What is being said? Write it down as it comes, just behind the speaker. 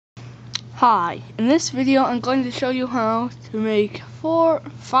Hi, in this video I'm going to show you how to make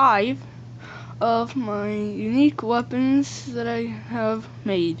 5 of my unique weapons that I have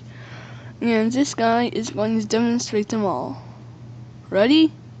made. And this guy is going to demonstrate them all.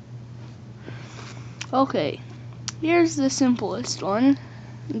 Ready? Okay, here's the simplest one,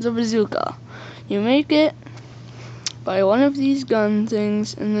 the bazooka. You make it by one of these gun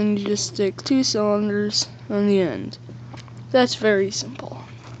things and then you just stick 2 cylinders on the end. That's very simple.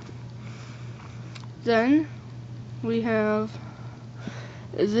 Then we have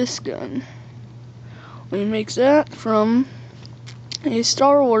this gun. We make that from a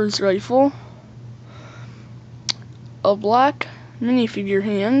Star Wars rifle, a black minifigure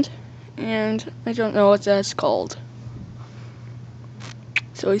hand, and I don't know what that's called.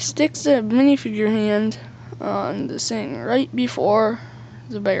 So he sticks the minifigure hand on the thing right before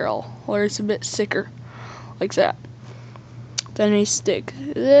the barrel, where it's a bit thicker, like that. Then we stick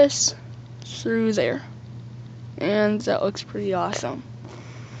this through there, and that looks pretty awesome.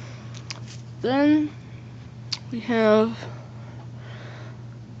 Then we have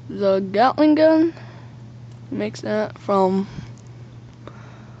the Gatling gun. Makes that from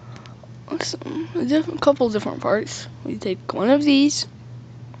a couple different parts. We take one of these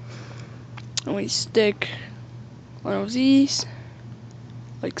and we stick one of these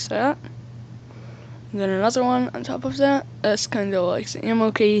like that, and then another one on top of that. That's kind of like the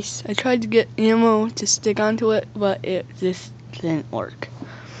ammo case. I tried to get ammo to stick onto it, but it just didn't work.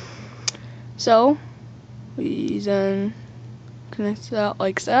 So we then connect that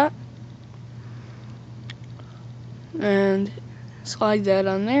like that and slide that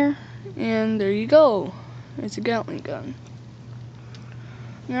on there, and there you go. It's a Gatling gun.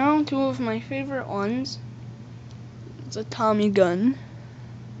 Now, 2 of my favorite ones. It's a Tommy gun.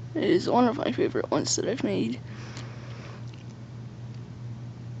 It is one of my favorite ones that I've made.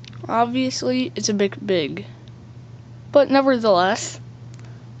 Obviously, it's a bit big, but nevertheless,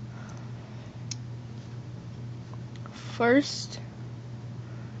 first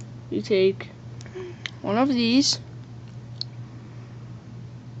you take one of these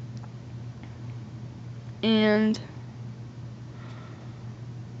and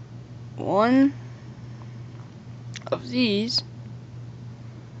one of these,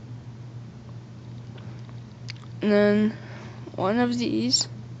 and then one of these,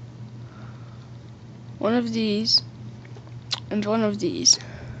 one of these, and one of these.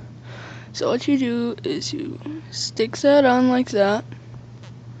 So what you do is you stick that on like that,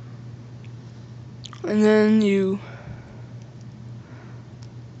 and then you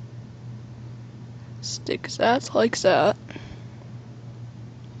stick that like that,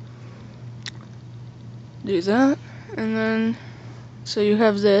 do that, and then so you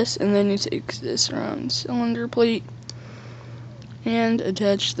have this, and then you take this round cylinder plate and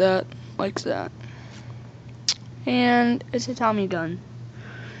attach that like that, and it's a Tommy gun.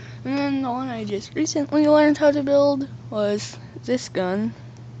 And then the one I just recently learned how to build was this gun.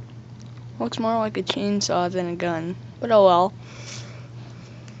 Looks more like a chainsaw than a gun, but oh well.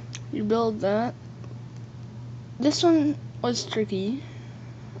 You build that. This one was tricky,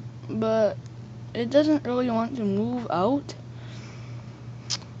 but it doesn't really want to move out.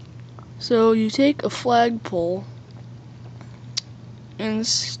 So you take a flagpole and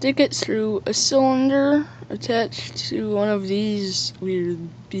stick it through a cylinder attached to one of these weird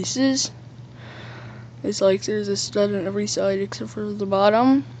pieces. It's like there's a stud on every side except for the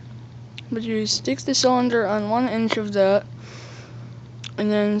bottom. But you stick the cylinder on 1 inch of that,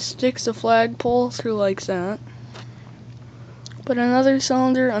 and then stick the flagpole through like that. Put another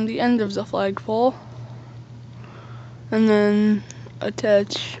cylinder on the end of the flagpole, and then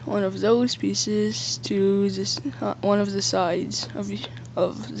attach one of those pieces to this one of the sides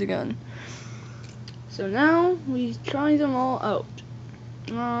of the gun. So now we try them all out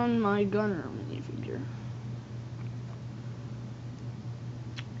on my gunner minifigure.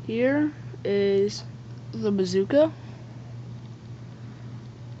 Here is the bazooka.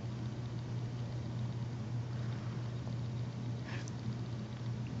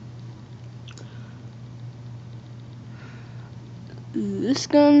 This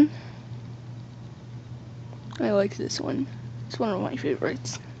gun, I like this one. It's one of my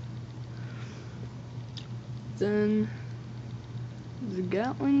favorites. Then the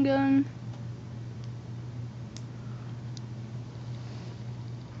Gatling gun.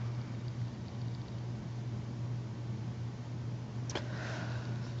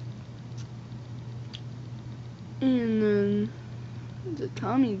 And then the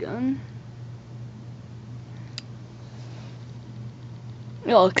Tommy gun.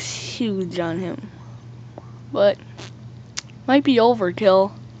 It looks huge on him, but might be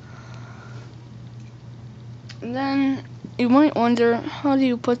overkill. And then you might wonder, how do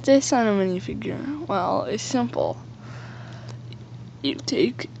you put this on a minifigure? Well, it's simple. You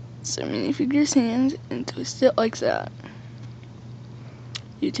take the minifigure's hand and twist it like that.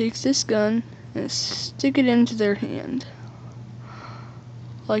 You take this gun and stick it into their hand.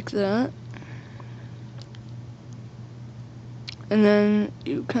 Like that. And then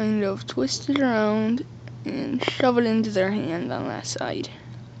you kind of twist it around and shove it into their hand on that side.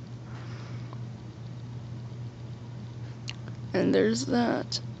 And there's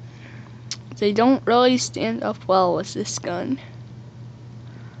that. They don't really stand up well with this gun.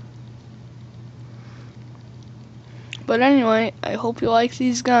 But anyway, I hope you like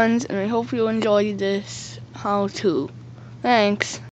these guns, and I hope you enjoyed this how-to. Thanks.